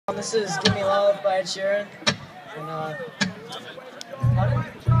This is Give Me Love by Ed Sheeran. And,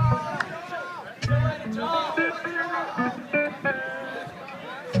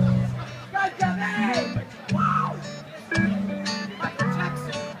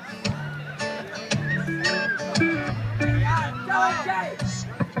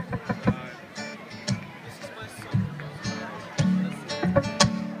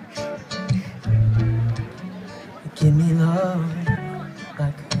 give me love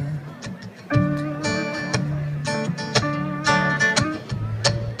like her.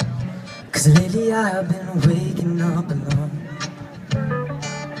 Cause lately I've been waking up alone.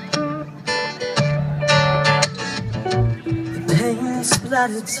 The pain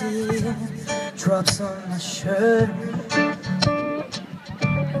splattered tears drops on my shirt.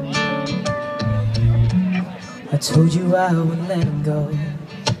 I told you I would let him go,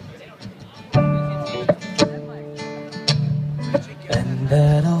 and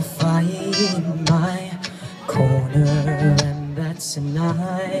that I'll fight in my corner, and that's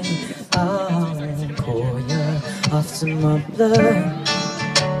tonight. I'll call you after my blood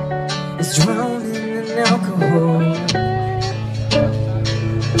is drowning in alcohol.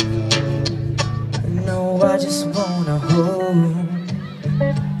 No, I just wanna hold.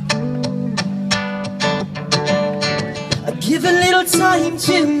 Give a little time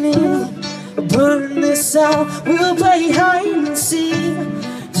to me, burn this out, we'll play hide and seek.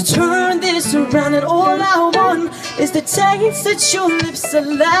 To turn this around, and all I want is the taste that your lips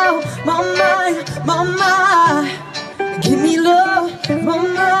allow. My, give me love.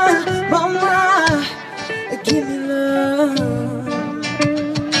 My, give me love.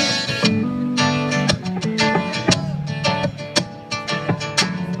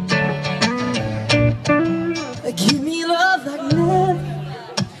 Give me love like never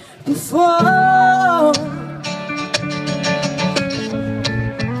before.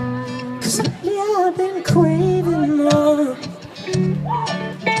 Cause lately I've been craving more.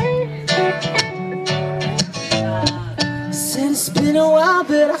 Said it's been a while,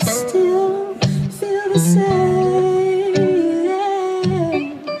 but I still feel the same.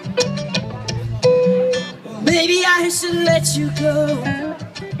 Maybe I should let you go.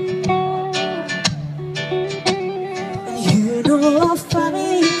 I'll find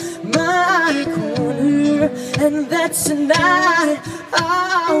my corner, and that's tonight.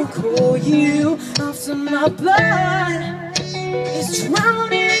 I'll call you after my blood is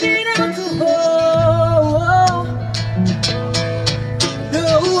drowning in alcohol.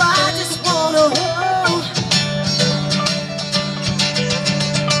 No, I just wanna hold.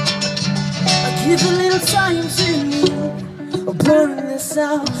 I'll give a little time to me, I'll burn this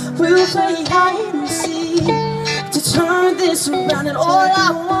out, we'll play hide and seek. To turn this around, and all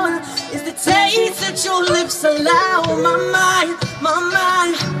I want is the taste that your lips allow. My mind,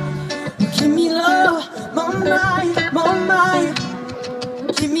 give me love. My mind,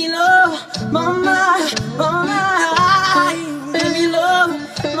 give me love. My mind, give me love.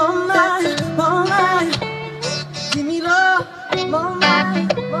 My mind, give me love. My mind,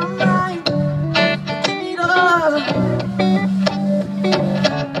 give me love.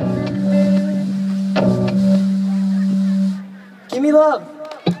 Give me love.